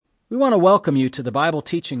We want to welcome you to the Bible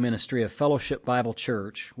teaching ministry of Fellowship Bible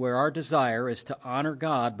Church, where our desire is to honor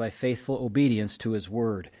God by faithful obedience to His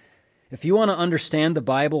Word. If you want to understand the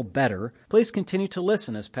Bible better, please continue to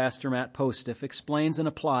listen as Pastor Matt Postiff explains and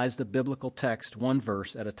applies the biblical text one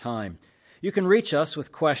verse at a time. You can reach us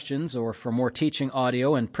with questions or for more teaching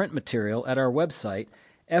audio and print material at our website,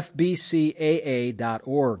 fbcaa.org.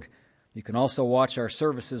 You can also watch our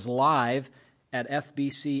services live at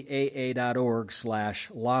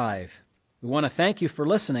fbcaa.org/live. We want to thank you for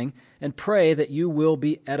listening and pray that you will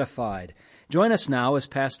be edified. Join us now as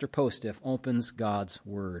Pastor Postiff opens God's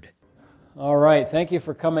Word. All right, thank you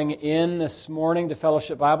for coming in this morning to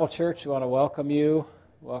Fellowship Bible Church. We want to welcome you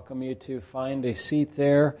to find a seat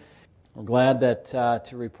there. We're glad that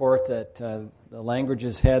to report that the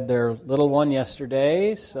Languages had their little one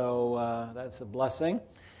yesterday, so that's a blessing.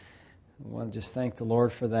 I want to just thank the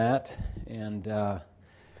Lord for that and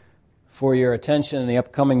for your attention in the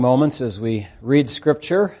upcoming moments as we read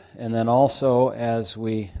Scripture and then also as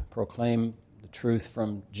we proclaim the truth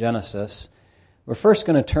from Genesis. We're first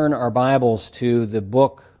going to turn our Bibles to the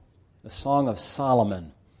book, the Song of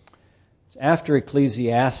Solomon. It's after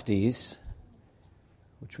Ecclesiastes,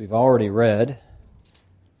 which we've already read,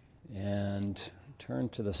 and turn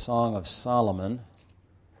to the Song of Solomon,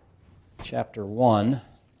 chapter 1.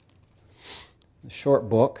 The short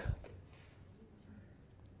book.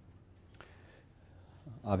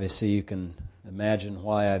 Obviously, you can imagine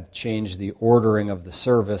why I've changed the ordering of the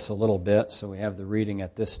service a little bit, so we have the reading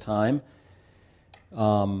at this time.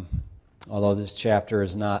 Although this chapter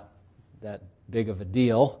is not that big of a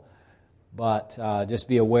deal, but just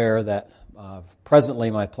be aware that presently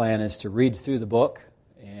my plan is to read through the book,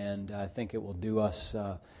 and I think it will do us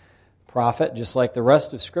profit, just like the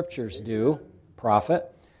rest of Scriptures do profit.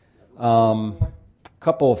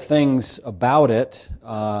 Couple of things about it.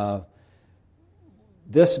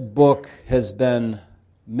 This book has been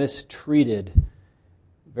mistreated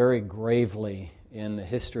very gravely in the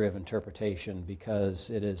history of interpretation because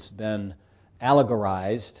it has been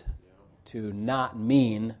allegorized to not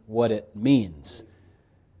mean what it means.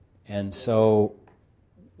 And so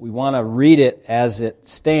we want to read it as it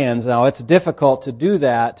stands. Now, it's difficult to do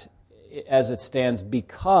that as it stands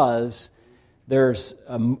because there's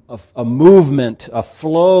a movement, a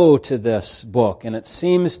flow to this book, and it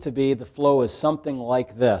seems to be the flow is something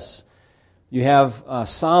like this. You have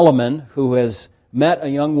Solomon, who has met a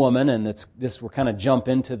young woman, and we'll kind of jump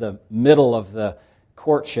into the middle of the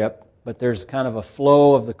courtship, but there's kind of a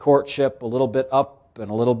flow of the courtship, a little bit up and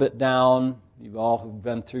a little bit down. You all who've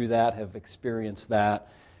been through that have experienced that.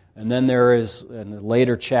 And then there is, in the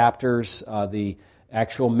later chapters, the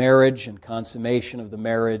actual marriage and consummation of the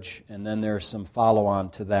marriage, and then there's some follow-on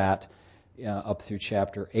to that up through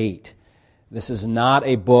chapter 8. This is not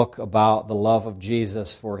a book about the love of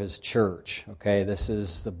Jesus for His church. Okay, this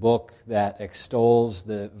is the book that extols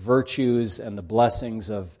the virtues and the blessings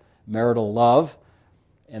of marital love,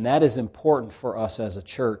 and that is important for us as a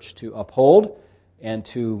church to uphold and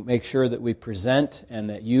to make sure that we present and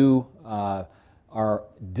that you are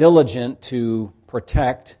diligent to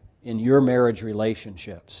protect in your marriage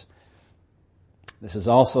relationships. This is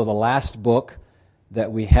also the last book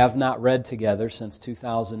that we have not read together since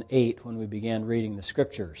 2008 when we began reading the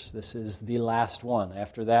Scriptures. This is the last one.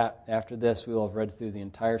 After this, we will have read through the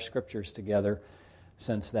entire Scriptures together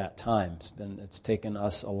since that time. It's taken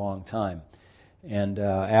us a long time. And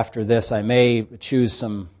after this, I may choose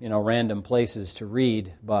some random places to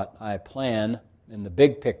read, but I plan, in the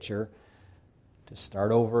big picture, to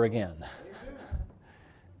start over again.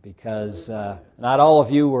 Because not all of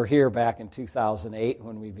you were here back in 2008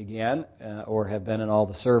 when we began or have been in all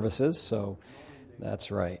the services, so that's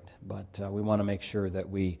right. But we want to make sure that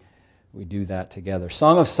we do that together.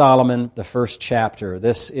 Song of Solomon, the first chapter.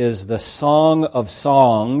 This is the Song of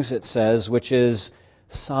Songs, it says, which is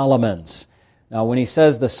Solomon's. Now, when he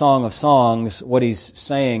says the Song of Songs, what he's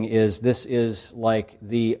saying is this is like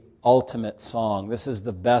the ultimate song. This is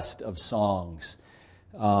the best of songs.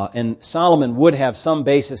 And Solomon would have some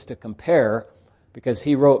basis to compare because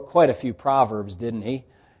he wrote quite a few Proverbs, didn't he?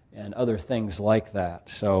 And other things like that.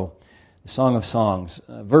 So, the Song of Songs.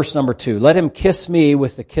 Verse number 2. Let him kiss me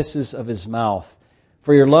with the kisses of his mouth,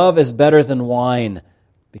 for your love is better than wine,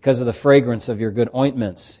 because of the fragrance of your good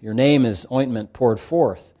ointments. Your name is ointment poured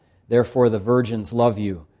forth. Therefore the virgins love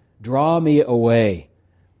you. Draw me away.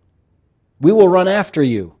 We will run after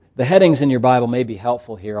you. The headings in your Bible may be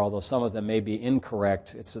helpful here, although some of them may be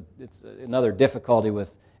incorrect. It's another difficulty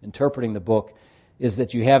with interpreting the book is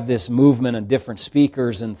that you have this movement and different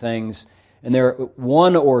speakers and things, and there are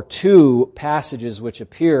one or two passages which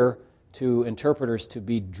appear to interpreters to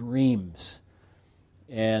be dreams.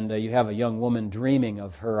 and you have a young woman dreaming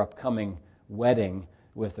of her upcoming wedding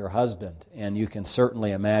with her husband, and you can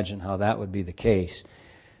certainly imagine how that would be the case.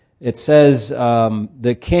 It says,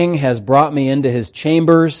 the king has brought me into his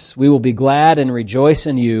chambers. We will be glad and rejoice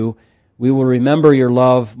in you. We will remember your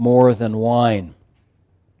love more than wine.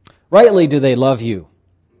 Rightly do they love you.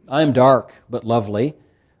 I am dark, but lovely.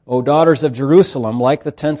 O daughters of Jerusalem, like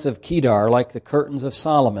the tents of Kedar, like the curtains of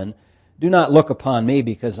Solomon, do not look upon me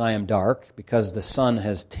because I am dark, because the sun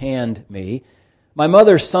has tanned me. My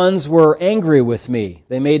mother's sons were angry with me.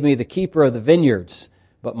 They made me the keeper of the vineyards,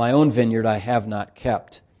 but my own vineyard I have not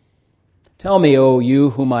kept. Tell me, O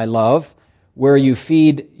you whom I love, where you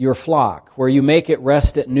feed your flock, where you make it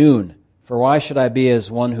rest at noon. For why should I be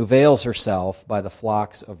as one who veils herself by the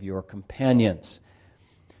flocks of your companions?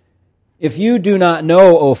 If you do not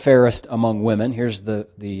know, O fairest among women, here's the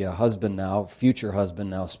husband now, future husband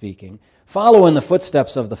now speaking, follow in the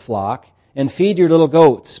footsteps of the flock, and feed your little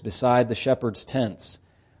goats beside the shepherd's tents.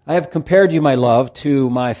 I have compared you, my love, to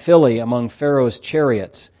my filly among Pharaoh's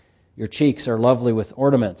chariots. Your cheeks are lovely with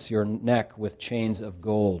ornaments, your neck with chains of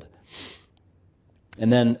gold.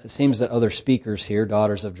 And then it seems that other speakers here,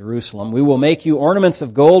 daughters of Jerusalem, we will make you ornaments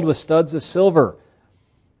of gold with studs of silver.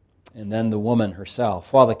 And then the woman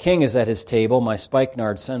herself. While the king is at his table, my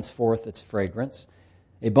spikenard sends forth its fragrance.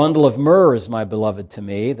 A bundle of myrrh is my beloved to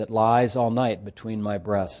me, that lies all night between my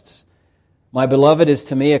breasts. My beloved is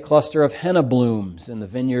to me a cluster of henna blooms in the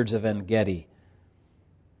vineyards of En-Gedi.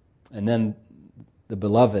 And then the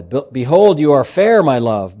beloved. Behold, you are fair, my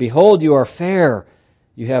love. Behold, you are fair.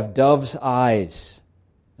 You have dove's eyes.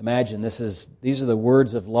 Imagine, these are the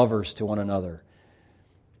words of lovers to one another.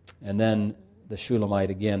 And then the Shulamite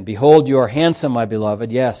again. Behold, you are handsome, my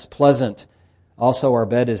beloved. Yes, pleasant. Also our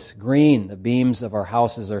bed is green. The beams of our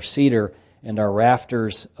houses are cedar, and our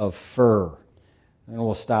rafters of fir. And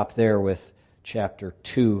we'll stop there with chapter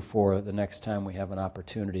 2 for the next time we have an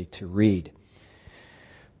opportunity to read.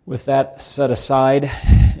 With that set aside,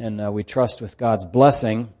 and we trust with God's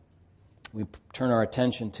blessing, we turn our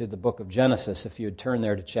attention to the book of Genesis. If you would turn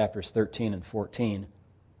there to chapters 13 and 14.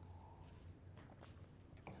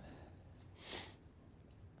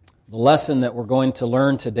 The lesson that we're going to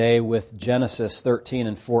learn today with Genesis 13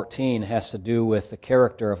 and 14 has to do with the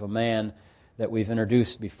character of a man that we've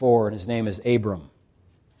introduced before, and his name is Abram.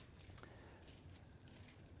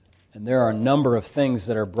 And there are a number of things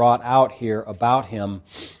that are brought out here about him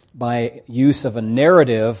by use of a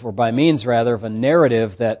narrative, or by means rather of a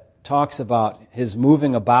narrative that talks about his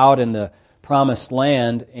moving about in the promised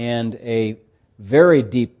land and a very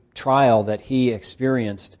deep trial that he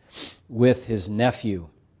experienced with his nephew,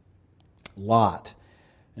 Lot.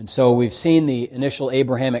 And so we've seen the initial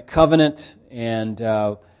Abrahamic covenant, and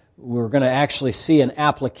we're going to actually see an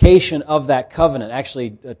application of that covenant,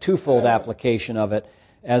 actually a twofold application of it,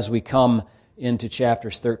 as we come into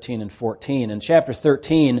chapters 13 and 14. In chapter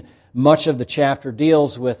 13, much of the chapter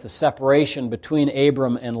deals with the separation between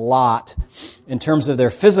Abram and Lot in terms of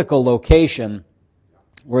their physical location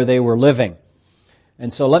where they were living.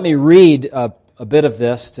 And so let me read a bit of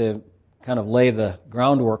this to kind of lay the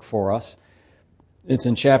groundwork for us. It's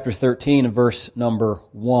in chapter 13, verse number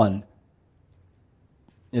 1.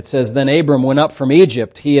 It says, Then Abram went up from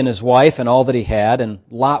Egypt, he and his wife and all that he had, and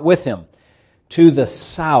Lot with him, to the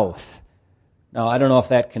south. Now, I don't know if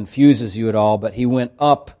that confuses you at all, but he went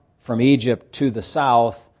up from Egypt to the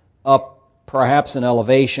south, up perhaps in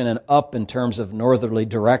elevation and up in terms of northerly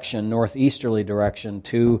direction, northeasterly direction,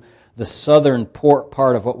 to the southern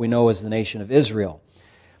part of what we know as the nation of Israel.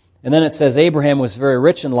 And then it says, Abraham was very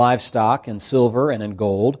rich in livestock and silver and in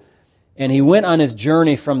gold, and he went on his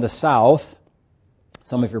journey from the south.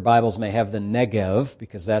 Some of your Bibles may have the Negev,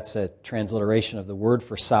 because that's a transliteration of the word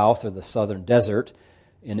for south, or the southern desert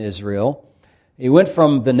in Israel. He went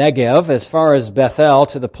from the Negev as far as Bethel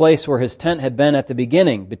to the place where his tent had been at the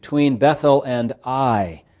beginning, between Bethel and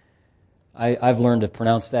Ai. I've learned to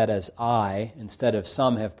pronounce that as I, instead of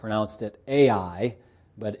some have pronounced it Ai,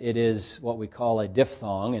 but it is what we call a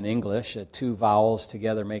diphthong in English, two vowels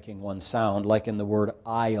together making one sound, like in the word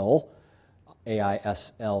aisle,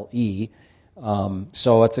 A-I-S-L-E.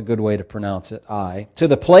 So that's a good way to pronounce it, I. To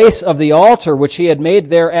the place of the altar which he had made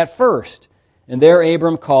there at first. And there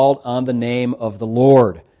Abram called on the name of the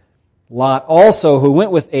Lord. Lot also, who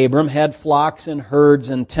went with Abram, had flocks and herds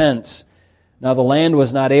and tents. Now the land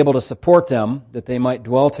was not able to support them, that they might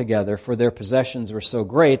dwell together, for their possessions were so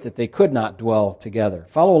great that they could not dwell together.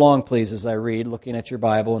 Follow along, please, as I read, looking at your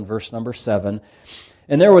Bible in verse number 7.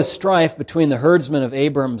 And there was strife between the herdsmen of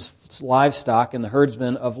Abram's livestock and the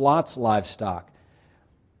herdsmen of Lot's livestock.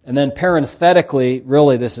 And then parenthetically,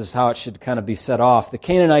 really this is how it should kind of be set off, the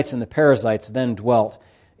Canaanites and the Perizzites then dwelt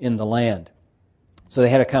in the land. So they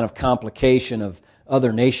had a kind of complication of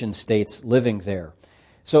other nation states living there.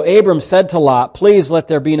 So Abram said to Lot, "Please let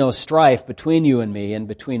there be no strife between you and me, and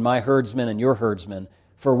between my herdsmen and your herdsmen,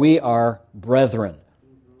 for we are brethren.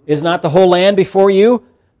 Is not the whole land before you?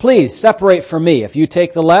 Please separate from me. If you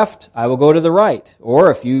take the left, I will go to the right. Or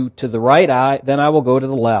if you to the right, then I will go to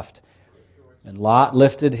the left." And Lot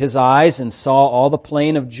lifted his eyes and saw all the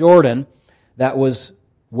plain of Jordan, that it was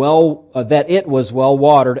well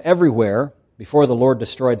watered everywhere, before the Lord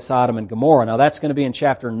destroyed Sodom and Gomorrah. Now that's going to be in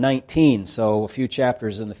chapter 19, so a few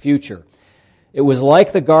chapters in the future. "It was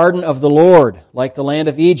like the garden of the Lord, like the land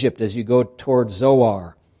of Egypt as you go toward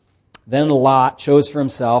Zoar." Then Lot chose for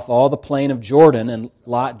himself all the plain of Jordan, and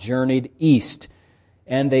Lot journeyed east,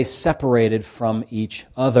 and they separated from each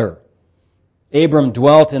other. Abram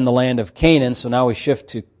dwelt in the land of Canaan, so now we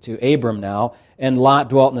shift to Abram now. "And Lot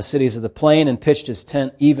dwelt in the cities of the plain and pitched his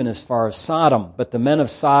tent even as far as Sodom. But the men of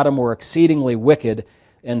Sodom were exceedingly wicked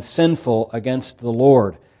and sinful against the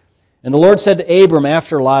Lord. And the Lord said to Abram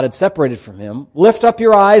after Lot had separated from him, 'Lift up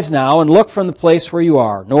your eyes now and look from the place where you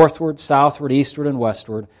are, northward, southward, eastward, and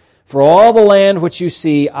westward. For all the land which you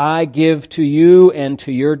see I give to you and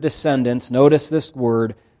to your descendants,'" notice this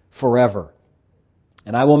word, "forever.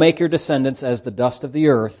 "And I will make your descendants as the dust of the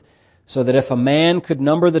earth, so that if a man could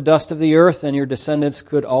number the dust of the earth, then your descendants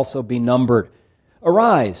could also be numbered.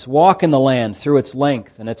 Arise, walk in the land through its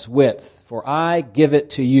length and its width, for I give it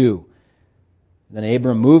to you." Then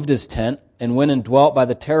Abram moved his tent and went and dwelt by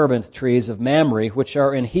the terebinth trees of Mamre, which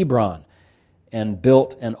are in Hebron, and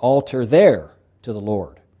built an altar there to the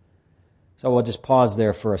Lord. So we'll just pause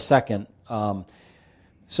there for a second.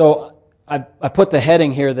 So I put the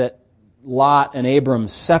heading here that Lot and Abram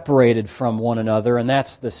separated from one another, and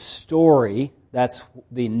that's the story, that's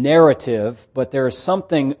the narrative, but there is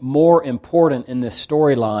something more important in this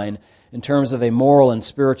storyline in terms of a moral and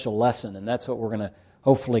spiritual lesson, and that's what we're going to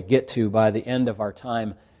hopefully get to by the end of our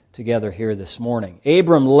time together here this morning.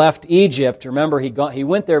 Abram left Egypt. Remember, he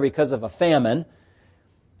went there because of a famine,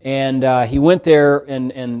 and he went there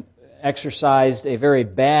and exercised a very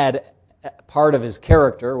bad part of his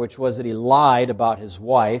character, which was that he lied about his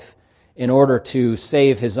wife in order to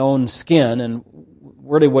save his own skin, and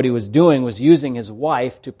really what he was doing was using his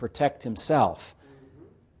wife to protect himself.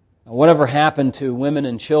 Now, whatever happened to women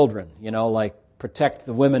and children, like protect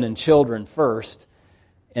the women and children first,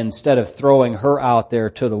 instead of throwing her out there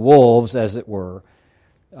to the wolves, as it were.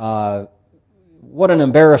 What an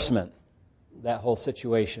embarrassment that whole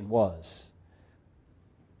situation was.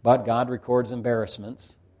 But God records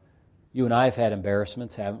embarrassments. You and I have had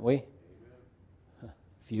embarrassments, haven't we? A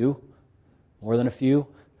few. More than a few,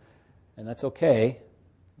 and that's okay.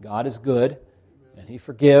 God is good, and He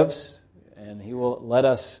forgives, and He will let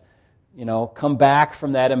us, come back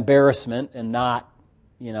from that embarrassment and not,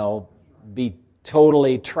 be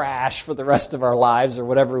totally trash for the rest of our lives or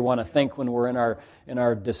whatever we want to think when we're in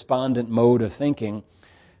our despondent mode of thinking.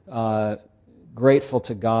 Grateful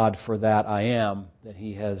to God for that I am, that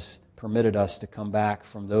He has permitted us to come back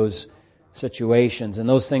from those situations, and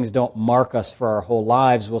those things don't mark us for our whole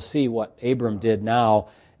lives. We'll see what Abram did now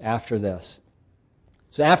after this.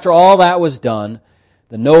 So after all that was done,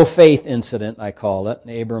 the no faith incident, I call it,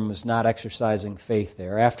 Abram was not exercising faith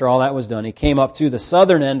there. After all that was done, he came up through the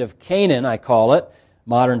southern end of Canaan, I call it,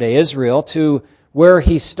 modern-day Israel, to where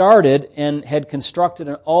he started and had constructed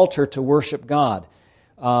an altar to worship God.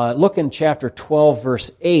 Look in chapter 12,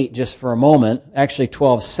 verse 8, just for a moment. Actually,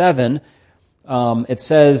 12:7. It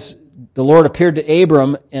says, "The Lord appeared to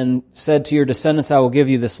Abram and said, 'To your descendants I will give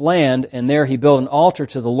you this land.' And there he built an altar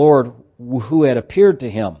to the Lord who had appeared to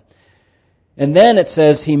him." And then it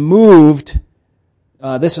says he moved,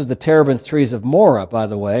 this was the terebinth trees of Morah, by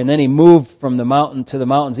the way, and then he moved from the mountain to the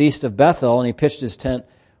mountains east of Bethel, and he pitched his tent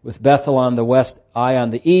with Bethel on the west, Ai on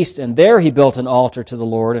the east, and there he built an altar to the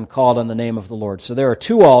Lord and called on the name of the Lord. So there are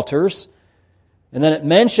two altars. And then it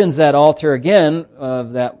mentions that altar again,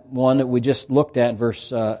 that one that we just looked at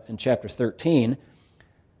in chapter 13.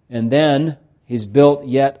 And then he's built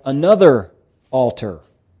yet another altar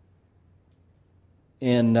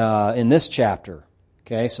in this chapter.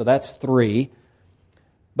 Okay, so that's 3.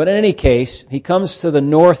 But in any case, he comes to the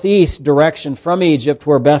northeast direction from Egypt,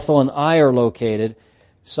 where Bethel and Ai are located,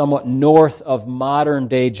 somewhat north of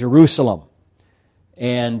modern-day Jerusalem.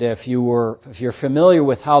 And if you're familiar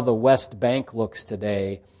with how the West Bank looks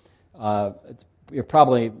today, you're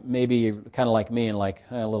probably maybe kind of like me and like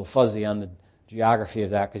a little fuzzy on the geography of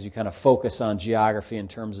that, because you kind of focus on geography in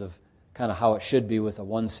terms of kind of how it should be with a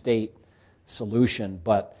one-state solution.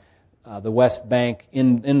 But the West Bank.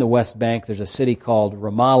 In the West Bank, there's a city called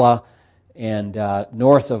Ramallah, and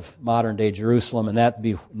north of modern-day Jerusalem, and that would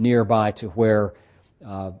be nearby to where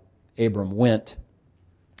Abram went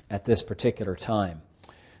at this particular time.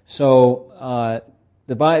 So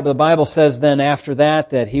the Bible says then after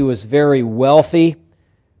that he was very wealthy.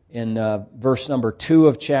 In verse number 2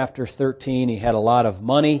 of chapter 13, he had a lot of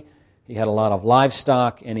money, he had a lot of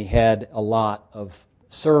livestock, and he had a lot of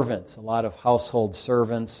servants, a lot of household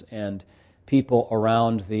servants and people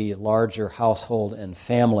around the larger household and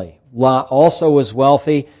family. Lot also was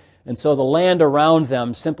wealthy, and so the land around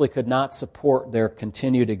them simply could not support their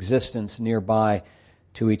continued existence nearby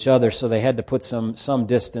to each other, so they had to put some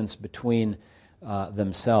distance between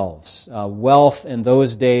themselves. Wealth in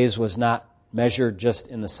those days was not measured just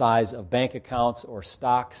in the size of bank accounts or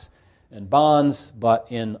stocks and bonds, but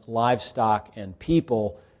in livestock and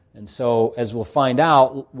people. And so, as we'll find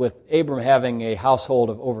out, with Abram having a household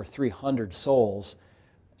of over 300 souls,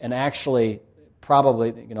 and actually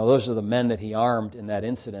probably, those are the men that he armed in that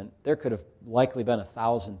incident, there could have likely been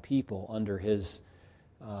 1,000 people under his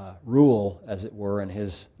rule, as it were, in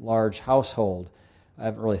his large household. I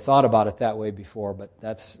haven't really thought about it that way before, but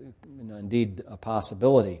that's indeed a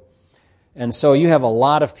possibility. And so you have a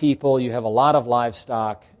lot of people, you have a lot of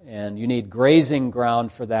livestock, and you need grazing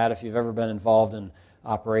ground for that. If you've ever been involved in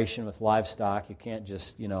operation with livestock, you can't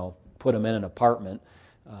just, put them in an apartment.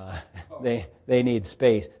 They need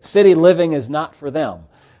space. City living is not for them.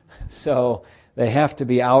 So they have to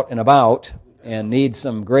be out and about and need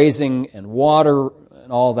some grazing and water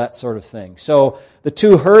and all that sort of thing. So the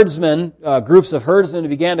two herdsmen, groups of herdsmen,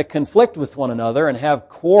 began to conflict with one another and have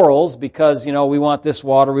quarrels because, we want this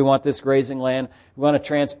water, we want this grazing land, we want to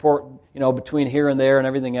transport, between here and there and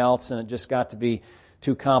everything else, and it just got to be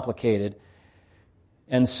too complicated.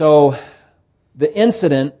 And so the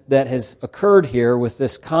incident that has occurred here with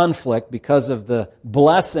this conflict because of the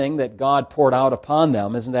blessing that God poured out upon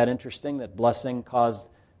them, isn't that interesting, that blessing caused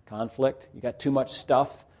conflict? You got too much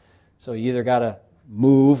stuff, so you either got to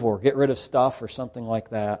move or get rid of stuff or something like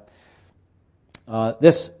that.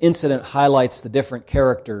 This incident highlights the different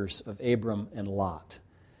characters of Abram and Lot.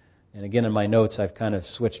 And again, in my notes, I've kind of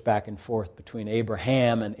switched back and forth between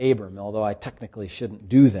Abraham and Abram, although I technically shouldn't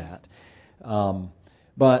do that.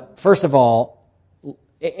 But first of all,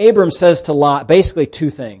 Abram says to Lot basically two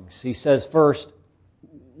things. He says, first,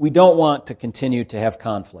 we don't want to continue to have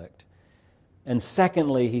conflict. And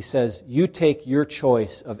secondly, he says, you take your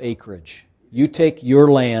choice of acreage. You take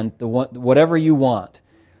your land, whatever you want.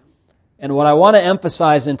 And what I want to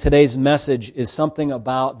emphasize in today's message is something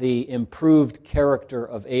about the improved character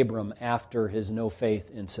of Abram after his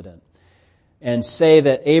no-faith incident. And say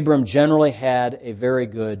that Abram generally had a very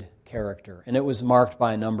good character. And it was marked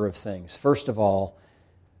by a number of things. First of all,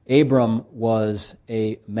 Abram was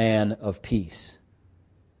a man of peace.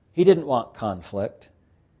 He didn't want conflict.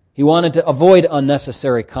 He wanted to avoid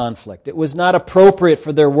unnecessary conflict. It was not appropriate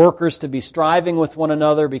for their workers to be striving with one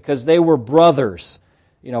another because they were brothers.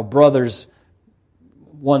 Brothers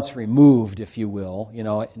once removed, if you will,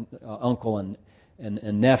 uncle and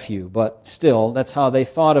nephew. But still, that's how they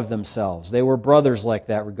thought of themselves. They were brothers like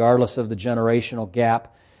that, regardless of the generational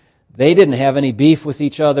gap. They didn't have any beef with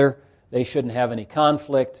each other. They shouldn't have any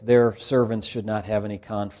conflict. Their servants should not have any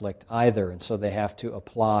conflict either. And so they have to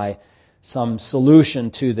apply some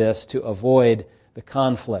solution to this to avoid the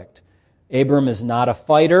conflict. Abram is not a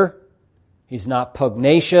fighter. He's not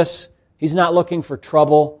pugnacious. He's not looking for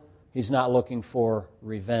trouble. He's not looking for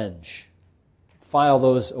revenge. File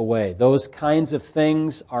those away. Those kinds of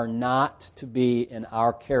things are not to be in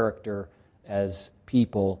our character as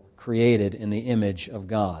people created in the image of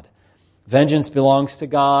God. Vengeance belongs to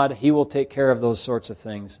God. He will take care of those sorts of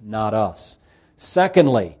things, not us.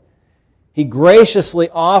 Secondly, he graciously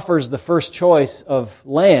offers the first choice of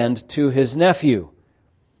land to his nephew.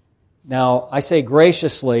 Now, I say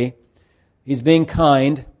graciously, he's being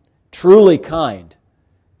kind, truly kind.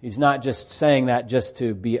 He's not just saying that just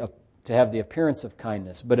to have the appearance of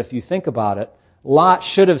kindness. But if you think about it, Lot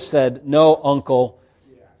should have said, "No, uncle,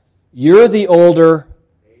 you're the older,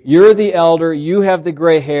 you're the elder, you have the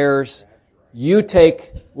gray hairs, you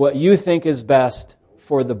take what you think is best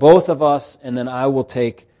for the both of us, and then I will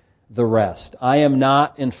take the rest. I am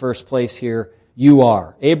not in first place here, you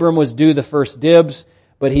are." Abram was due the first dibs,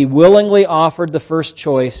 but he willingly offered the first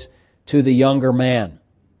choice to the younger man.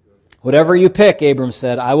 "Whatever you pick," Abram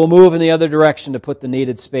said, "I will move in the other direction to put the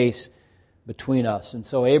needed space between us." And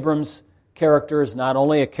so Abram's character is not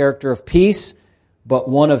only a character of peace, but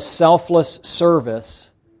one of selfless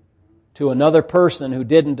service to another person who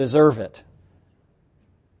didn't deserve it.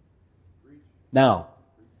 Now,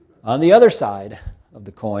 on the other side, of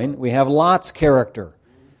the coin. We have Lot's character.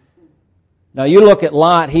 Now you look at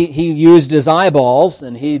Lot, he used his eyeballs,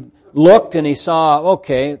 and he looked and he saw,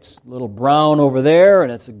 okay, it's a little brown over there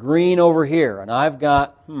and it's a green over here. And I've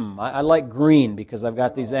got, I like green because I've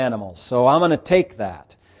got these animals, so I'm going to take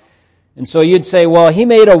that. And so you'd say, well, he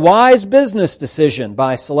made a wise business decision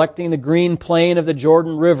by selecting the green plain of the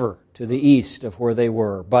Jordan River to the east of where they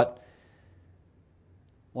were. But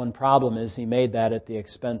one problem is he made that at the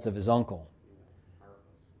expense of his uncle.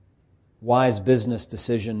 Wise business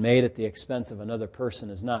decision made at the expense of another person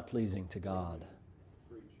is not pleasing to God.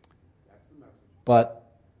 But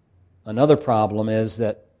another problem is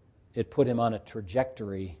that it put him on a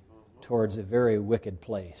trajectory towards a very wicked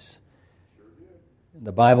place.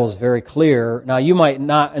 The Bible is very clear. Now, you might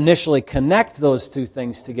not initially connect those two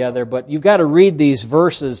things together, but you've got to read these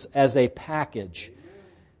verses as a package.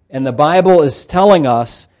 And the Bible is telling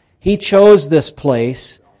us he chose this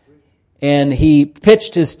place, and he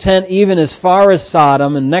pitched his tent even as far as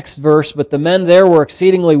Sodom. And next verse, but the men there were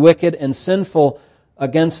exceedingly wicked and sinful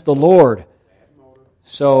against the Lord.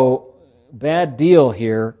 So, bad deal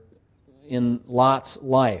here in Lot's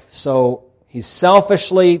life. So, he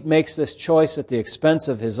selfishly makes this choice at the expense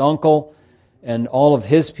of his uncle and all of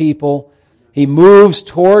his people. He moves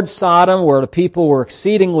towards Sodom, where the people were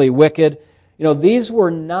exceedingly wicked. You know, these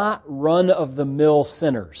were not run-of-the-mill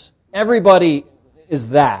sinners. Everybody is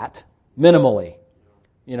that, minimally.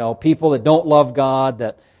 You know, people that don't love God,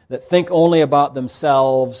 that think only about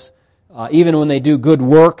themselves. Even when they do good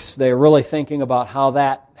works, they're really thinking about how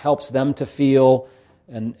that helps them to feel.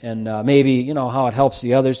 And maybe, you know, how it helps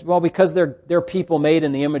the others. Well, because they're people made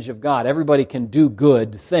in the image of God. Everybody can do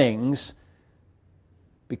good things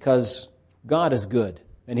because God is good.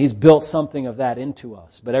 And He's built something of that into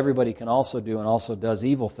us. But everybody can also do and also does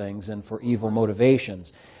evil things and for evil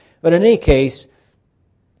motivations. But in any case,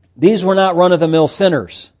 these were not run-of-the-mill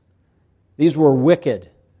sinners. These were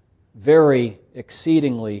wicked, very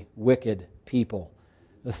exceedingly wicked people.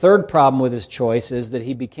 The third problem with his choice is that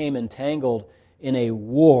he became entangled in a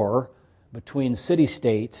war between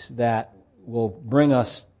city-states that will bring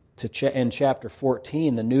us to in chapter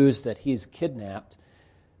 14, the news that he's kidnapped,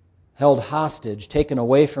 held hostage, taken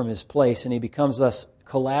away from his place, and he becomes thus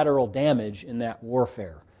collateral damage in that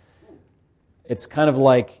warfare. It's kind of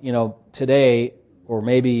like, you know, today, or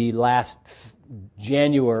maybe last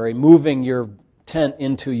January, moving your tent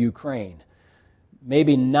into Ukraine.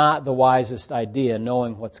 Maybe not the wisest idea,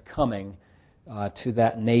 knowing what's coming to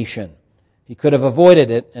that nation. He could have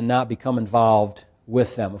avoided it and not become involved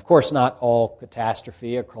with them. Of course, not all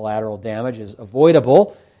catastrophe or collateral damage is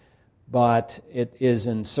avoidable, but it is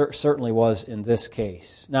certainly was in this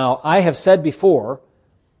case. Now, I have said before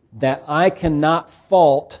that I cannot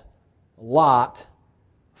fault Lot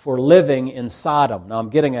for living in Sodom. Now, I'm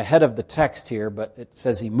getting ahead of the text here, but it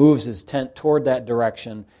says he moves his tent toward that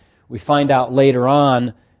direction. We find out later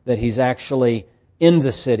on that he's actually in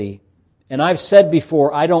the city. And I've said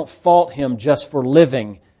before, I don't fault him just for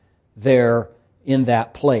living there in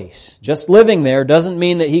that place. Just living there doesn't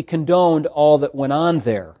mean that he condoned all that went on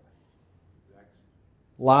there.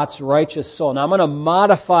 Lot's righteous soul. Now I'm going to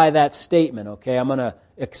modify that statement, okay? I'm going to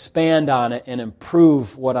expand on it and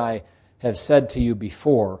improve what I have said to you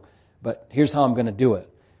before. But here's how I'm going to do it.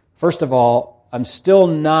 First of all, I'm still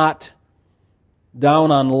not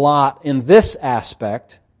down on Lot in this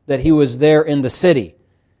aspect, that he was there in the city.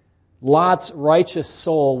 Lot's righteous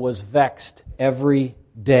soul was vexed every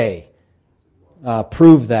day.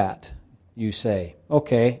 Prove that, you say.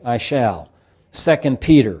 Okay, I shall. 2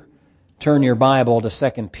 Peter. Turn your Bible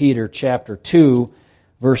to 2 Peter chapter 2,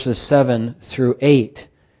 verses 7 through 8.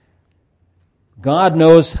 God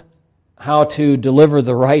knows how to deliver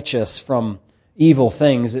the righteous from evil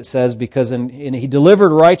things, it says, because He delivered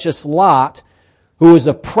righteous Lot, who was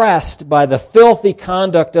oppressed by the filthy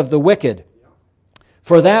conduct of the wicked.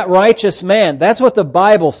 For that righteous man, that's what the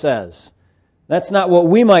Bible says. That's not what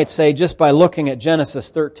we might say just by looking at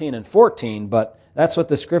Genesis 13 and 14, but that's what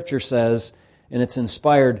the Scripture says in its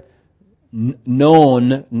inspired,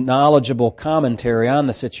 known, knowledgeable commentary on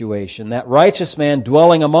the situation. That righteous man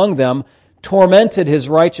dwelling among them tormented his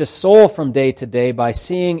righteous soul from day to day by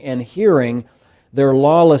seeing and hearing their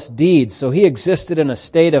lawless deeds. So he existed in a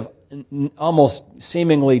state of almost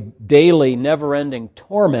seemingly daily, never-ending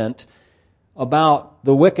torment about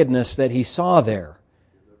the wickedness that he saw there.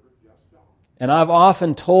 And I've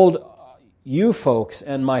often told you folks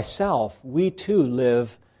and myself, we too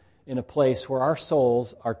live in a place where our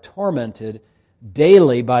souls are tormented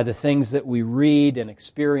daily by the things that we read and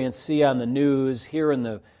experience, see on the news, hear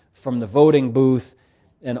from the voting booth,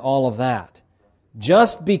 and all of that.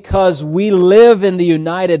 Just because we live in the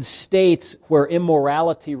United States where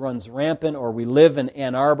immorality runs rampant, or we live in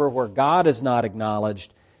Ann Arbor where God is not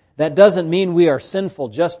acknowledged, that doesn't mean we are sinful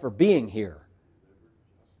just for being here.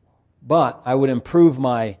 But I would improve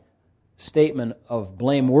my statement of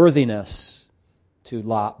blameworthiness to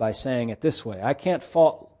Lot by saying it this way. I can't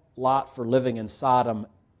fault Lot for living in Sodom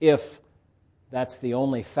if that's the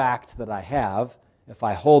only fact that I have, if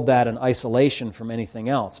I hold that in isolation from anything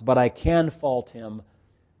else. But I can fault him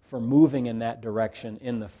for moving in that direction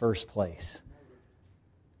in the first place.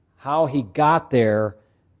 How he got there,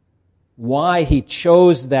 why he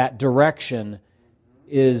chose that direction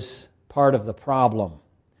is part of the problem,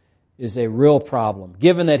 is a real problem.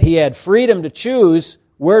 Given that he had freedom to choose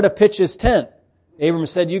where to pitch his tent. Abram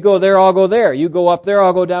said, you go there, I'll go there. You go up there,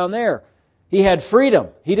 I'll go down there. He had freedom.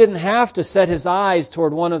 He didn't have to set his eyes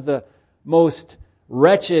toward one of the most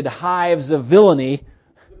wretched hives of villainy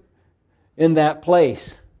in that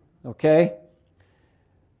place. Okay?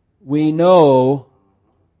 We know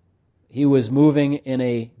he was moving in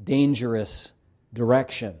a dangerous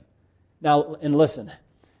direction. Now, and listen,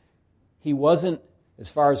 he wasn't,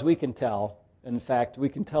 as far as we can tell, in fact, we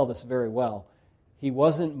can tell this very well, he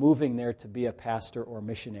wasn't moving there to be a pastor or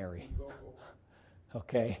missionary.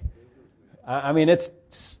 Okay? I mean, it's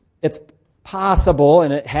possible,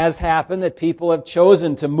 and it has happened, that people have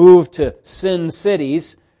chosen to move to sin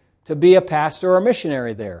cities to be a pastor or a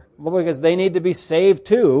missionary there. Well, because they need to be saved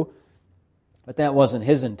too. But that wasn't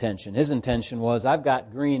his intention. His intention was, I've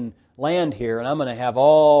got green land here, and I'm going to have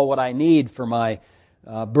all what I need for my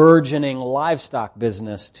burgeoning livestock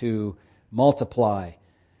business to multiply.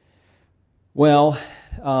 Well,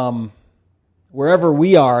 wherever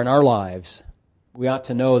we are in our lives, we ought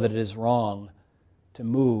to know that it is wrong to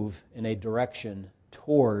move in a direction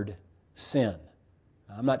toward sin.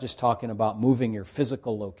 I'm not just talking about moving your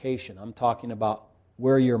physical location. I'm talking about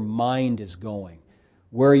where your mind is going,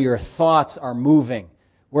 where your thoughts are moving,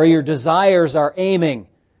 where your desires are aiming.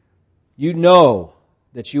 You know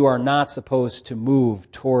that you are not supposed to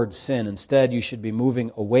move toward sin. Instead, you should be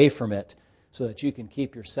moving away from it so that you can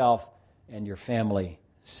keep yourself and your family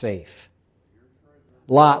safe.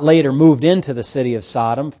 Lot later moved into the city of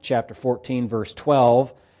Sodom. Chapter 14, verse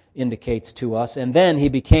 12 indicates to us. And then he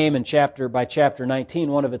became, by chapter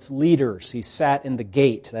 19, one of its leaders. He sat in the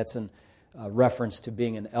gate. That's a reference to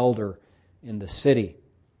being an elder in the city.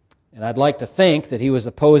 And I'd like to think that he was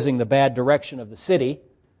opposing the bad direction of the city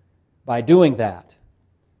by doing that.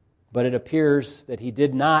 But it appears that he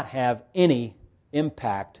did not have any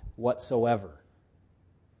impact whatsoever.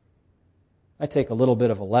 I take a little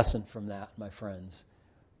bit of a lesson from that, my friends.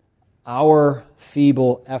 Our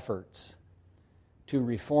feeble efforts to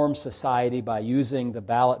reform society by using the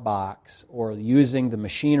ballot box or using the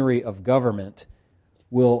machinery of government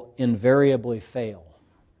will invariably fail.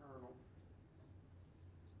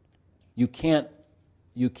 You can't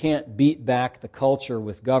beat back the culture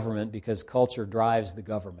with government because culture drives the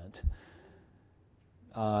government.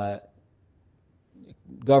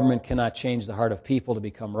 Government cannot change the heart of people to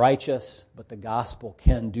become righteous, but the gospel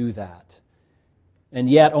can do that. And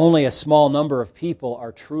yet only a small number of people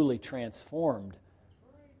are truly transformed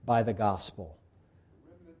by the gospel.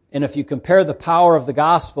 And if you compare the power of the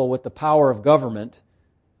gospel with the power of government,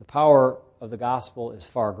 the power of the gospel is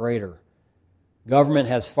far greater. Government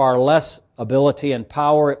has far less ability and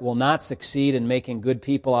power. It will not succeed in making good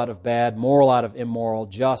people out of bad, moral out of immoral,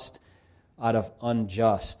 just out of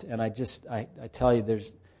unjust. And I tell you,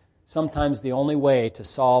 there's sometimes the only way to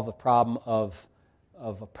solve the problem of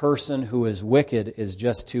a person who is wicked is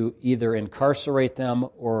just to either incarcerate them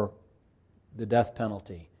or the death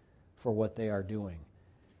penalty for what they are doing.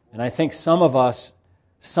 And I think some of us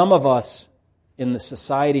in the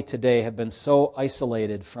society today have been so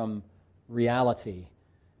isolated from reality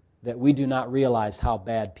that we do not realize how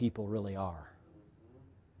bad people really are.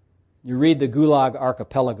 You read the Gulag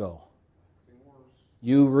Archipelago.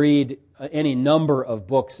 You read any number of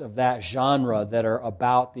books of that genre that are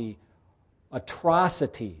about the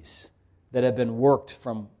atrocities that have been worked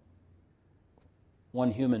from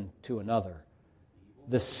one human to another.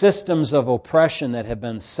 The systems of oppression that have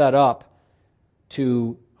been set up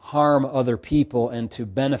to harm other people and to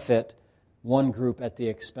benefit one group at the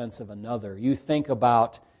expense of another. You think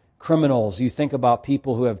about criminals. You think about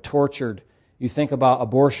people who have tortured. You think about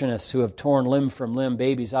abortionists who have torn limb from limb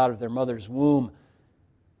babies out of their mother's womb.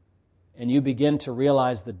 And you begin to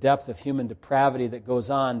realize the depth of human depravity that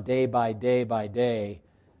goes on day by day by day.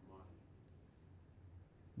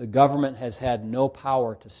 The government has had no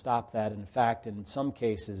power to stop that. In fact, in some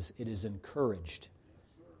cases, it is encouraged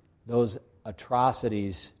those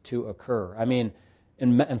atrocities to occur. I mean,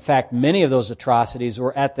 In fact, many of those atrocities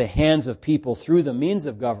were at the hands of people through the means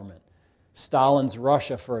of government. Stalin's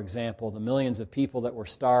Russia, for example, the millions of people that were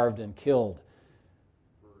starved and killed.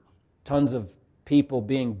 Tons of people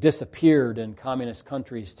being disappeared in communist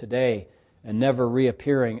countries today and never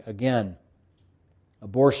reappearing again.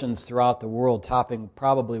 Abortions throughout the world topping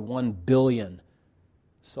probably 1 billion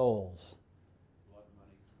souls.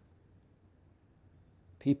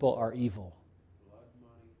 People are evil.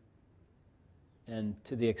 And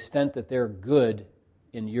to the extent that they're good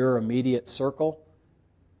in your immediate circle,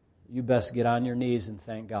 you best get on your knees and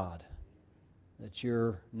thank God that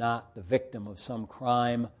you're not the victim of some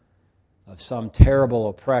crime, of some terrible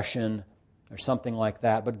oppression, or something like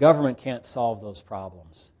that. But government can't solve those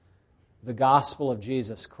problems. The gospel of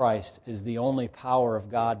Jesus Christ is the only power of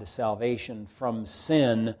God to salvation from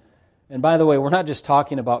sin. And by the way, we're not just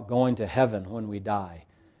talking about going to heaven when we die.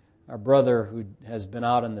 Our brother who has been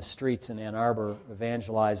out in the streets in Ann Arbor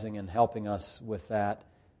evangelizing and helping us with that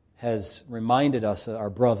has reminded us, our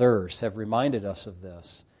brothers have reminded us of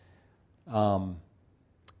this.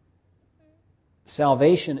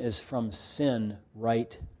 Salvation is from sin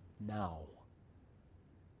right now.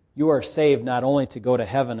 You are saved not only to go to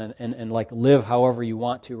heaven and like live however you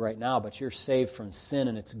want to right now, but you're saved from sin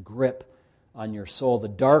and its grip on your soul, the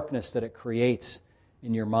darkness that it creates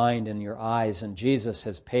in your mind and your eyes. And Jesus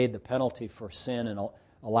has paid the penalty for sin and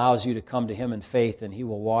allows you to come to Him in faith, and He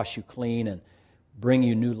will wash you clean and bring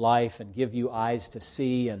you new life and give you eyes to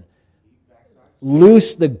see and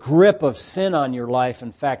loose the grip of sin on your life.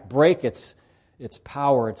 In fact, break its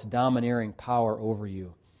power, its domineering power over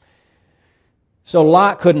you. So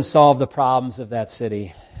Lot couldn't solve the problems of that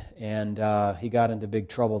city, and he got into big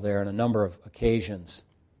trouble there on a number of occasions.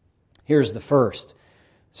 Here's the first.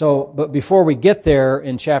 But before we get there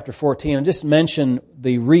in chapter 14, I'll just mention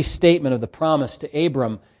the restatement of the promise to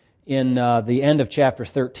Abram in the end of chapter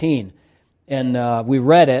 13. And we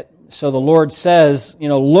read it. So the Lord says,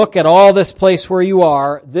 look at all this place where you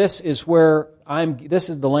are. This is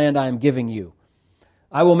the land I am giving you.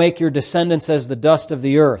 I will make your descendants as the dust of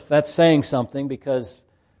the earth. That's saying something, because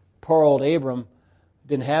poor old Abram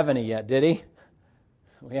didn't have any yet, did he?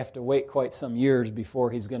 We have to wait quite some years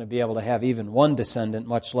before he's going to be able to have even one descendant,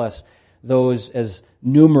 much less those as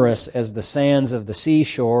numerous as the sands of the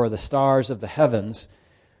seashore or the stars of the heavens.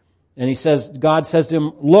 And God says to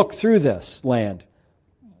him, look through this land.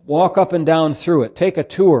 Walk up and down through it. Take a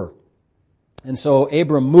tour. And so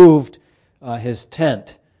Abram moved his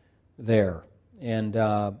tent there. And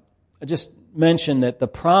I just mentioned that the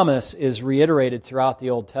promise is reiterated throughout the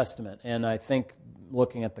Old Testament. And I think,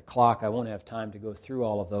 looking at the clock, I won't have time to go through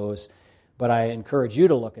all of those, but I encourage you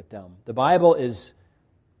to look at them. The Bible is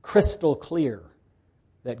crystal clear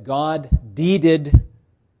that God deeded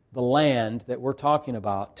the land that we're talking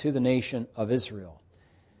about to the nation of Israel.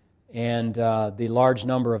 And the large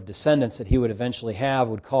number of descendants that He would eventually have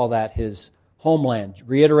would call that His homeland,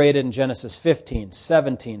 reiterated in Genesis 15,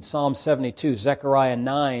 17, Psalm 72, Zechariah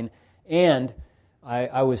 9, and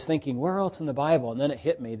I was thinking, where else in the Bible? And then it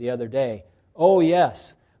hit me the other day. Oh,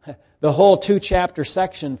 yes, the whole 2-chapter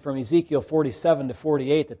section from Ezekiel 47 to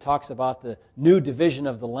 48 that talks about the new division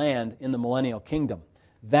of the land in the millennial kingdom.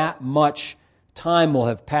 That much time will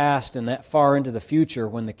have passed and that far into the future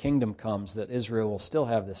when the kingdom comes that Israel will still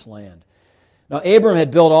have this land. Now, Abram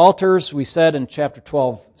had built altars, we said in chapter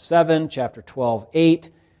 12:7, chapter 12:8,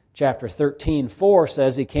 chapter 13:4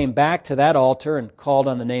 says he came back to that altar and called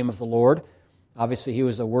on the name of the Lord. Obviously, he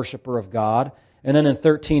was a worshiper of God. And then in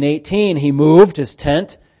 13:18, he moved his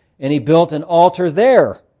tent and he built an altar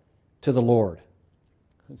there to the Lord.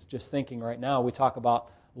 It's just thinking right now, we talk about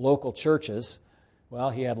local churches. Well,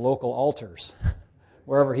 he had local altars.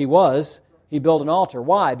 Wherever he was, he built an altar.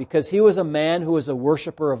 Why? Because he was a man who was a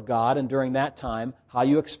worshiper of God, and during that time, how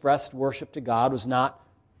you expressed worship to God was not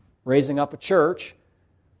raising up a church.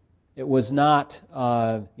 It was not,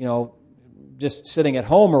 just sitting at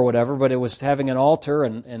home or whatever, but it was having an altar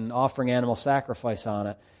and offering animal sacrifice on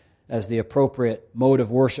it as the appropriate mode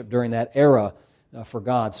of worship during that era for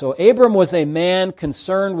God. So Abram was a man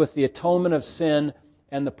concerned with the atonement of sin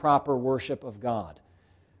and the proper worship of God.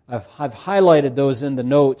 I've highlighted those in the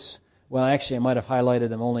notes. Well, actually, I might have highlighted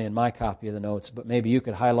them only in my copy of the notes, but maybe you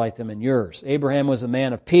could highlight them in yours. Abraham was a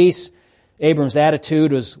man of peace. Abram's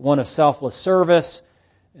attitude was one of selfless service.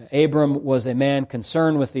 Abram was a man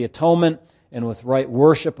concerned with the atonement and with right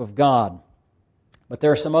worship of God. But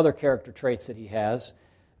there are some other character traits that he has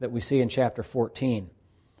that we see in chapter 14.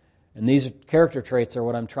 And these character traits are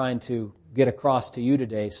what I'm trying to get across to you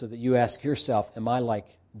today so that you ask yourself, am I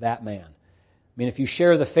like that man? I mean, if you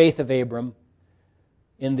share the faith of Abram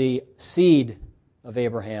in the seed of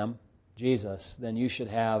Abraham, Jesus, then you should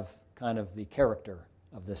have kind of the character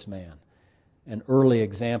of this man. An early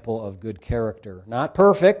example of good character. Not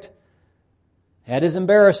perfect, had his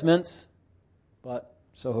embarrassments, but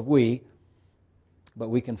so have we. But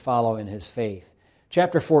we can follow in his faith.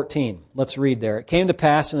 Chapter 14, let's read there. It came to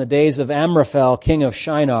pass in the days of Amraphel, king of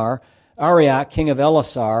Shinar, Arioch, king of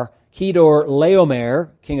Elasar, Kedor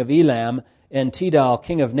Laomer, king of Elam, and Tidal,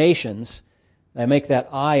 king of nations. I make that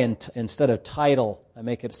I instead of title, I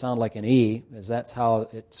make it sound like an E, as that's how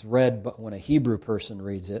it's read when a Hebrew person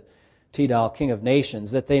reads it. Tidal, king of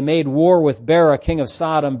nations, that they made war with Bera, king of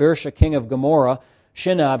Sodom, Birsha, king of Gomorrah,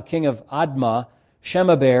 Shinab, king of Admah,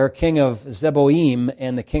 Shemaber, king of Zeboim,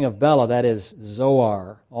 and the king of Bela, that is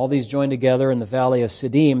Zoar. All these joined together in the valley of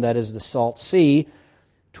Siddim, that is the Salt Sea.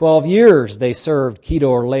 12 years they served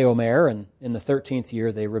Kedor Laomer, and in the 13th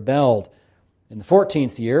year they rebelled. In the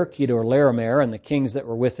 14th year, Kedor Laomer and the kings that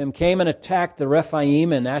were with him came and attacked the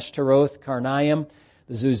Rephaim and Ashtaroth, Karnaim,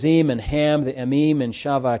 the Zuzim and Ham, the Emim and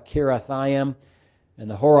Shava Kirathaim, and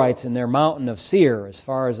the Horites in their mountain of Seir, as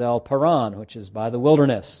far as El Paran, which is by the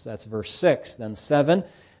wilderness. That's verse 6. Then 7.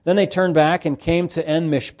 Then they turned back and came to En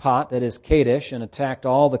Mishpat, that is Kadesh, and attacked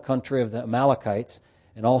all the country of the Amalekites,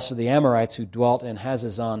 and also the Amorites who dwelt in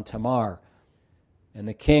Hazazon Tamar. And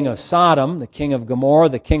the king of Sodom, the king of Gomorrah,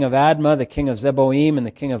 the king of Admah, the king of Zeboim, and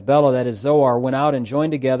the king of Bela, that is Zoar, went out and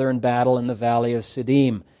joined together in battle in the valley of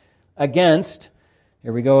Siddim against,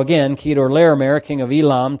 here we go again, Kedor Laomer, king of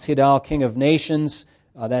Elam, Tidal, king of nations,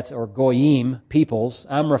 or Goyim, peoples,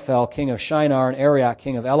 Amraphel, king of Shinar, and Arioch,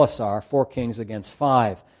 king of Elasar, 4 kings against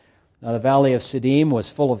 5. Now the valley of Siddim was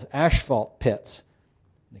full of asphalt pits.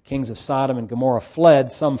 The kings of Sodom and Gomorrah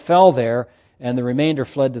fled, some fell there, and the remainder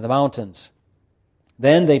fled to the mountains.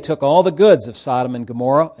 Then they took all the goods of Sodom and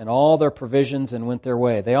Gomorrah and all their provisions and went their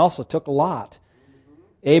way. They also took Lot,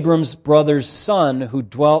 Abram's brother's son, who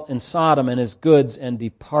dwelt in Sodom, and his goods, and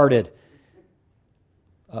departed.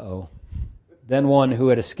 Then one who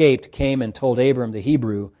had escaped came and told Abram the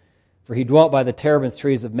Hebrew, for he dwelt by the terebinth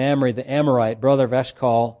trees of Mamre the Amorite, brother of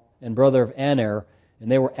Eshcol and brother of Aner,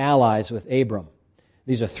 and they were allies with Abram.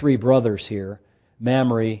 These are 3 brothers here,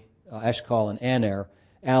 Mamre, Eshcol, and Aner,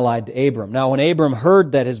 allied to Abram. Now when Abram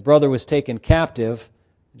heard that his brother was taken captive,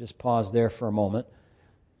 just pause there for a moment,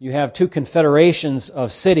 you have 2 confederations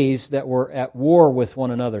of cities that were at war with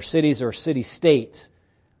one another. Cities or city-states.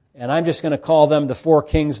 And I'm just going to call them the 4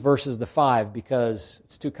 kings versus the 5 because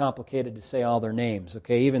it's too complicated to say all their names.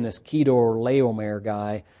 Okay, even this Kedor Laomer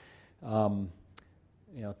guy,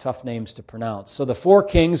 tough names to pronounce. So the 4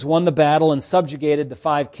 kings won the battle and subjugated the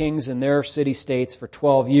 5 kings in their city-states for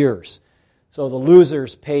 12 years. So the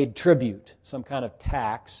losers paid tribute, some kind of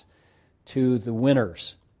tax, to the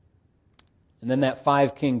winners. And then that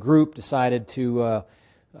 5-king group decided to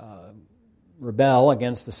rebel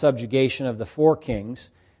against the subjugation of the 4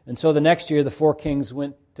 kings. And so the next year, the 4 kings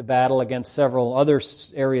went to battle against several other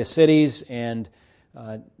area cities, and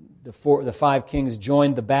the 5 kings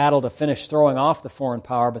joined the battle to finish throwing off the foreign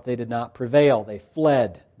power, but they did not prevail. They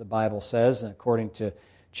fled, the Bible says, according to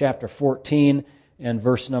chapter 14 and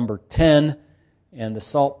verse number 10. And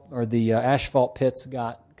the asphalt pits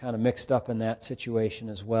got kind of mixed up in that situation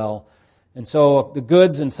as well. And so the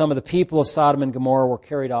goods and some of the people of Sodom and Gomorrah were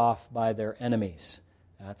carried off by their enemies.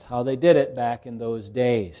 That's how they did it back in those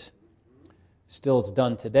days. Still, it's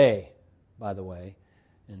done today, by the way,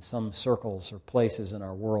 in some circles or places in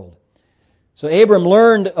our world. So Abram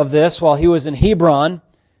learned of this while he was in Hebron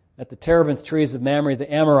at the terebinth trees of Mamre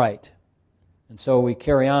the Amorite. And so we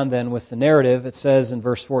carry on then with the narrative. It says in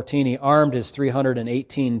verse 14, he armed his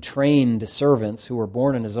 318 trained servants who were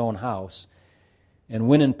born in his own house and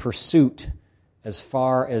went in pursuit as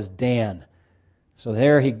far as Dan. So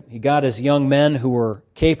there he got his young men who were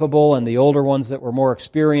capable and the older ones that were more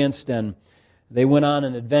experienced, and they went on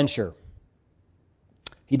an adventure.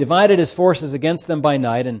 He divided his forces against them by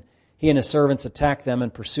night, and he and his servants attacked them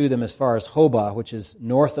and pursued them as far as Hobah, which is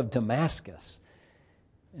north of Damascus.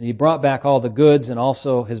 And he brought back all the goods, and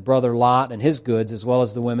also his brother Lot and his goods, as well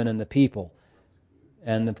as the women and the people.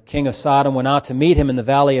 And the king of Sodom went out to meet him in the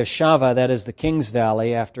valley of Shaveh, that is the king's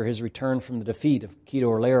valley, after his return from the defeat of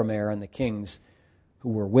Kedor Laomer and the kings who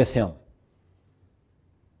were with him.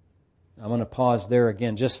 I'm going to pause there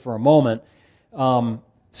again just for a moment.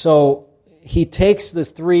 So he takes the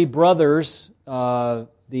 3 brothers, the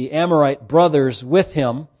Amorite brothers, with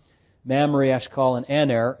him, Mamre, Eshcol, and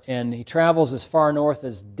Aner, and he travels as far north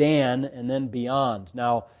as Dan and then beyond.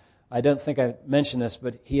 Now, I don't think I mentioned this,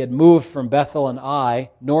 but he had moved from Bethel and Ai,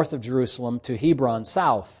 north of Jerusalem, to Hebron,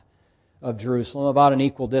 south of Jerusalem, about an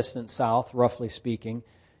equal distance south, roughly speaking.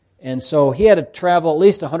 And so he had to travel at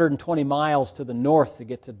least 120 miles to the north to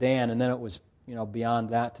get to Dan, and then it was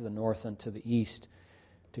beyond that to the north and to the east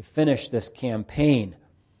to finish this campaign.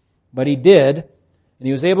 But he did, and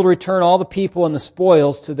he was able to return all the people and the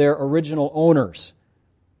spoils to their original owners.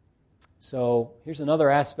 So here's another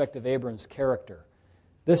aspect of Abram's character.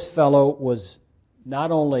 This fellow was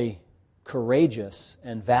not only courageous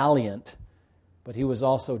and valiant, but he was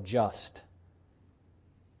also just.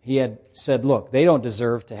 He had said, look, they don't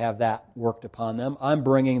deserve to have that worked upon them. I'm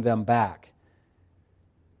bringing them back.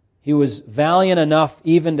 He was valiant enough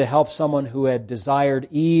even to help someone who had desired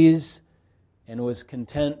ease and was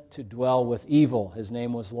content to dwell with evil. His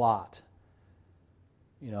name was Lot.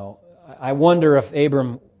 I wonder if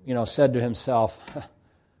Abram, said to himself,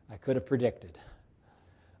 I could have predicted.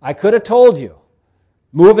 I could have told you.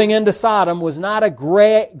 Moving into Sodom was not a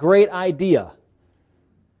great idea.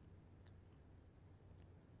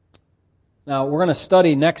 Now, we're going to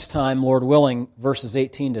study next time, Lord willing, verses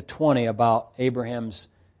 18 to 20 about Abraham's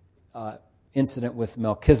incident with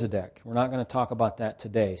Melchizedek. We're not going to talk about that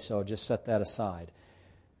today, so just set that aside.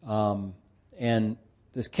 And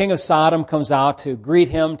this king of Sodom comes out to greet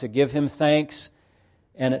him, to give him thanks.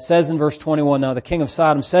 And it says in verse 21, now the king of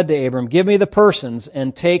Sodom said to Abram, give me the persons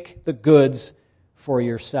and take the goods for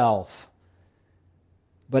yourself.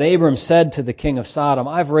 But Abram said to the king of Sodom,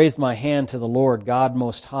 I've raised my hand to the Lord, God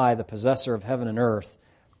Most High, the possessor of heaven and earth,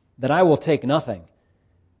 that I will take nothing,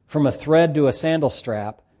 from a thread to a sandal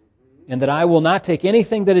strap, and that I will not take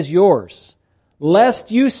anything that is yours,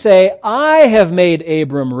 lest you say, I have made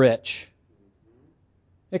Abram rich,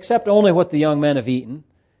 except only what the young men have eaten,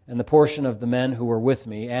 and the portion of the men who were with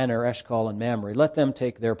me, Aner, Eshcol, and Mamre. Let them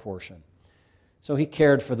take their portion. So he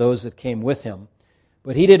cared for those that came with him.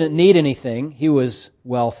 But he didn't need anything. He was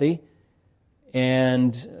wealthy.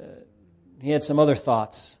 And he had some other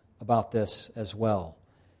thoughts about this as well.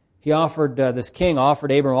 This king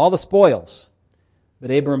offered Abram all the spoils. But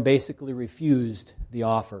Abram basically refused the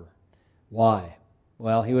offer. Why?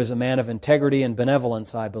 Well, he was a man of integrity and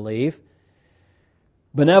benevolence, I believe.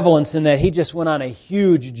 Benevolence in that he just went on a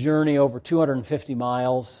huge journey over 250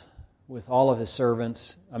 miles with all of his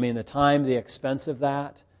servants. I mean, the time, the expense of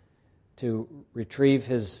that to retrieve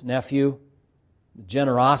his nephew, the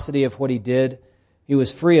generosity of what he did. He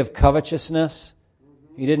was free of covetousness.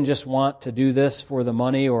 He didn't just want to do this for the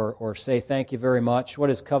money or say thank you very much. What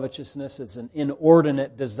is covetousness? It's an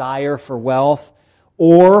inordinate desire for wealth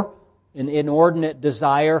or an inordinate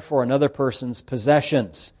desire for another person's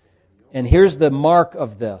possessions. And here's the mark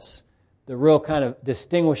of this, the real kind of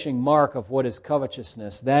distinguishing mark of what is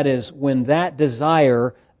covetousness. That is, when that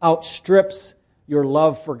desire outstrips your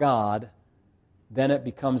love for God, then it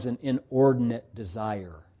becomes an inordinate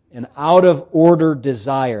desire, an out-of-order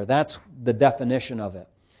desire. That's the definition of it.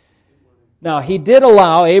 Now,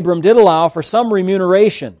 Abram did allow for some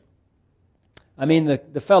remuneration. I mean,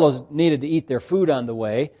 the fellows needed to eat their food on the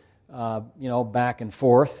way, back and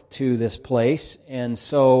forth to this place. And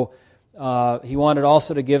so he wanted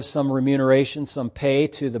also to give some remuneration, some pay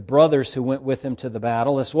to the brothers who went with him to the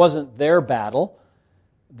battle. This wasn't their battle.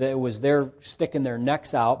 It was their sticking their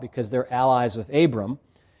necks out because they're allies with Abram.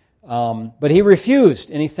 But he refused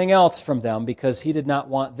anything else from them because he did not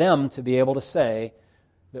want them to be able to say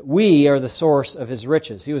that we are the source of his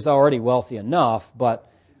riches. He was already wealthy enough, but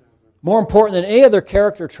more important than any other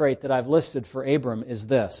character trait that I've listed for Abram is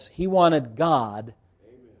this. He wanted God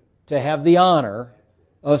to have the honor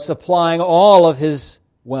of supplying all of his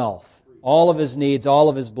wealth, all of his needs, all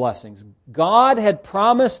of his blessings. God had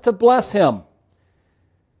promised to bless him.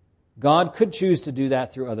 God could choose to do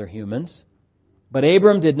that through other humans, but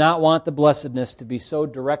Abram did not want the blessedness to be so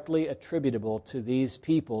directly attributable to these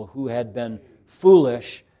people who had been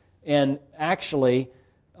foolish and actually,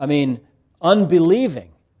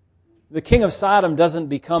 unbelieving. The king of Sodom doesn't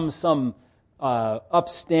become some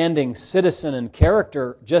upstanding citizen and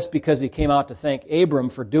character just because he came out to thank Abram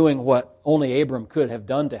for doing what only Abram could have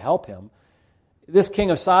done to help him. This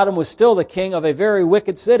king of Sodom was still the king of a very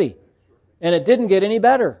wicked city, and it didn't get any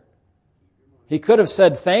better. He could have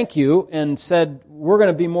said thank you and said, we're going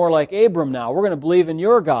to be more like Abram now. We're going to believe in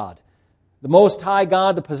your God, the Most High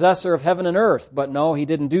God, the possessor of heaven and earth. But no, he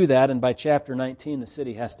didn't do that, and by chapter 19, the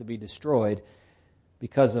city has to be destroyed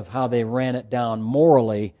because of how they ran it down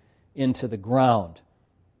morally into the ground.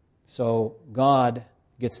 So God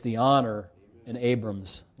gets the honor in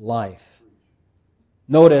Abram's life.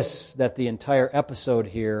 Notice that the entire episode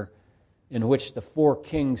here in which the four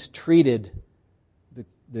kings treated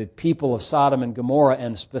the people of Sodom and Gomorrah,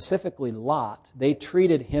 and specifically Lot, they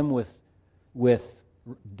treated him with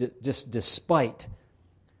just despite.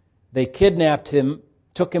 They kidnapped him,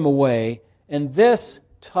 took him away, and this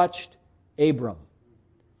touched Abram.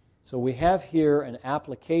 So we have here an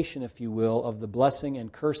application, if you will, of the blessing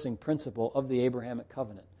and cursing principle of the Abrahamic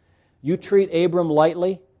covenant. You treat Abram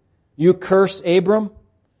lightly, you curse Abram,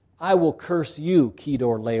 I will curse you,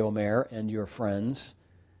 Kedor Laomer, and your friends.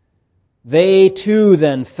 They too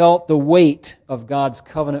then felt the weight of God's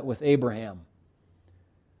covenant with Abraham.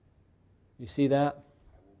 You see that?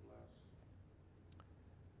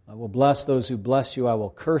 I will bless those who bless you. I will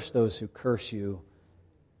curse those who curse you.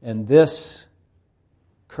 And this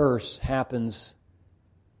curse happens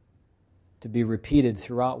to be repeated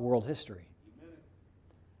throughout world history.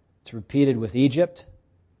 It's repeated with Egypt.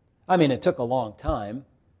 I mean, it took a long time,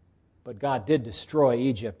 but God did destroy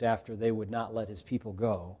Egypt after they would not let His people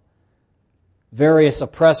go. Various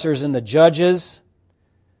oppressors in the judges.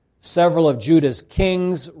 Several of Judah's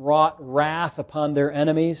kings wrought wrath upon their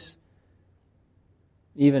enemies.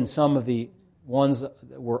 Even some of the ones that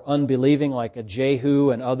were unbelieving, like a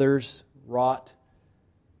Jehu and others, wrought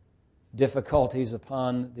difficulties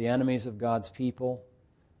upon the enemies of God's people.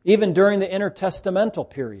 Even during the intertestamental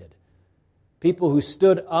period, people who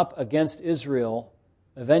stood up against Israel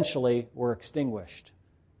eventually were extinguished.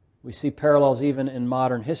 We see parallels even in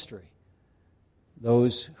modern history.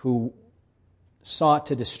 Those who sought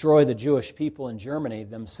to destroy the Jewish people in Germany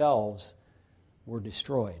themselves were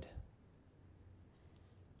destroyed.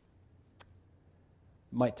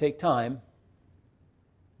 It might take time,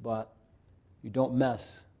 but you don't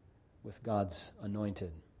mess with God's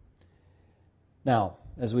anointed. Now,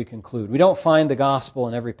 as we conclude, we don't find the gospel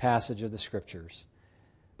in every passage of the Scriptures,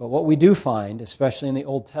 but what we do find, especially in the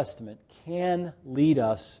Old Testament, can lead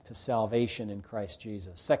us to salvation in Christ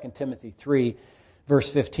Jesus. 2 Timothy 3,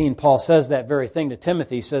 verse 15, Paul says that very thing to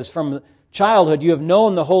Timothy. He says, "From childhood you have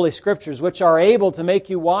known the Holy Scriptures, which are able to make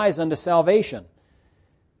you wise unto salvation."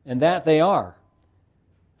 And that they are.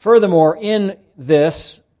 Furthermore, in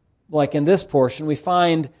this, like in this portion, we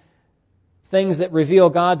find things that reveal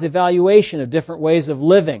God's evaluation of different ways of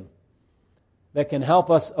living that can help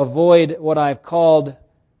us avoid what I've called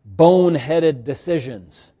boneheaded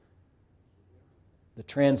decisions. The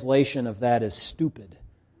translation of that is stupid.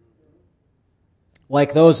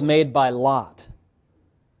 Like those made by Lot.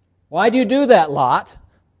 Why do you do that, Lot?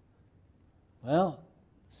 Well,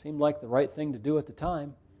 it seemed like the right thing to do at the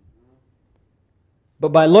time.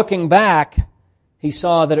 But by looking back, he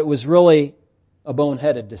saw that it was really a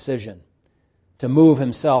boneheaded decision to move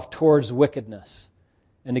himself towards wickedness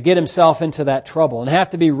and to get himself into that trouble and have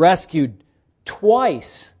to be rescued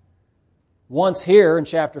twice. Once here in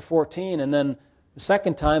chapter 14 and then the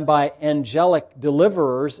second time by angelic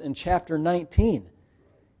deliverers in chapter 19.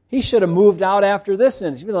 He should have moved out after this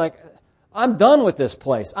and he'd be like, I'm done with this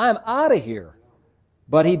place. I'm out of here.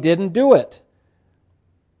 But he didn't do it.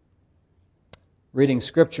 Reading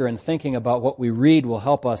Scripture and thinking about what we read will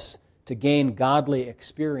help us to gain godly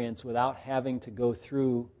experience without having to go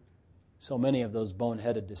through so many of those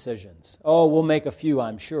boneheaded decisions. Oh, we'll make a few,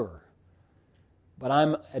 I'm sure. But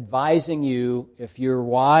I'm advising you, if you're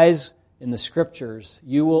wise in the Scriptures,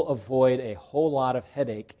 you will avoid a whole lot of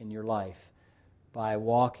headache in your life by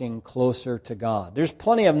walking closer to God. There's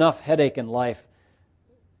plenty of enough headache in life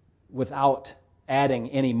without adding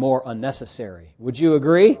any more unnecessary. Would you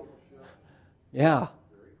agree? Yeah.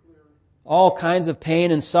 All kinds of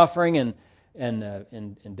pain and suffering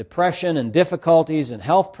and depression and difficulties and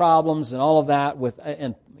health problems and all of that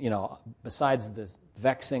besides the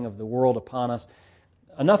vexing of the world upon us.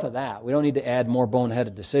 Enough of that. We don't need to add more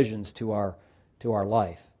boneheaded decisions to our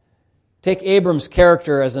life. Take Abram's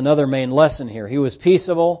character as another main lesson here. He was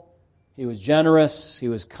peaceable, he was generous, he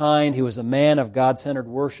was kind, he was a man of God-centered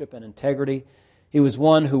worship and integrity. He was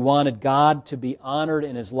one who wanted God to be honored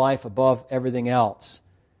in his life above everything else.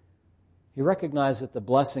 He recognized that the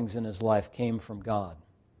blessings in his life came from God.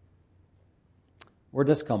 Where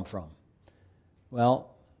did this come from?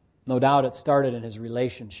 Well, no doubt it started in his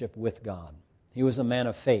relationship with God. He was a man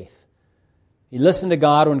of faith. He listened to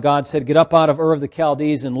God when God said, get up out of Ur of the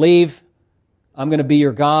Chaldees and leave. I'm going to be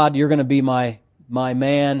your God. You're going to be my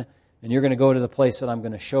man. And you're going to go to the place that I'm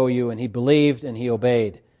going to show you. And he believed and he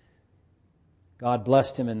obeyed. God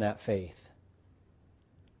blessed him in that faith.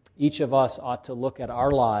 Each of us ought to look at our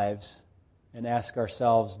lives and ask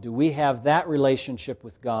ourselves, do we have that relationship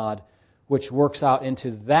with God which works out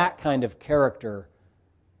into that kind of character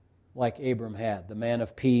like Abram had, the man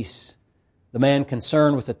of peace, the man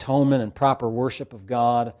concerned with atonement and proper worship of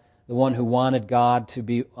God, the one who wanted God to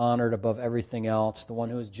be honored above everything else, the one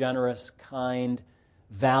who was generous, kind,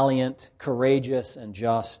 valiant, courageous, and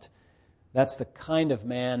just. That's the kind of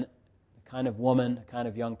man, the kind of woman, the kind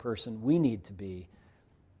of young person we need to be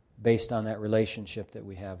based on that relationship that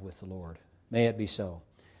we have with the Lord. May it be so.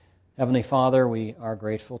 Heavenly Father, we are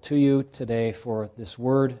grateful to you today for this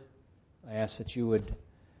word. I ask that you would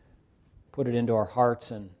put it into our hearts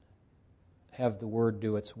and have the word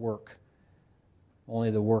do its work. Only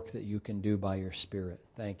the work that you can do by your Spirit.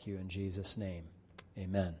 Thank you in Jesus' name.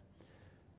 Amen.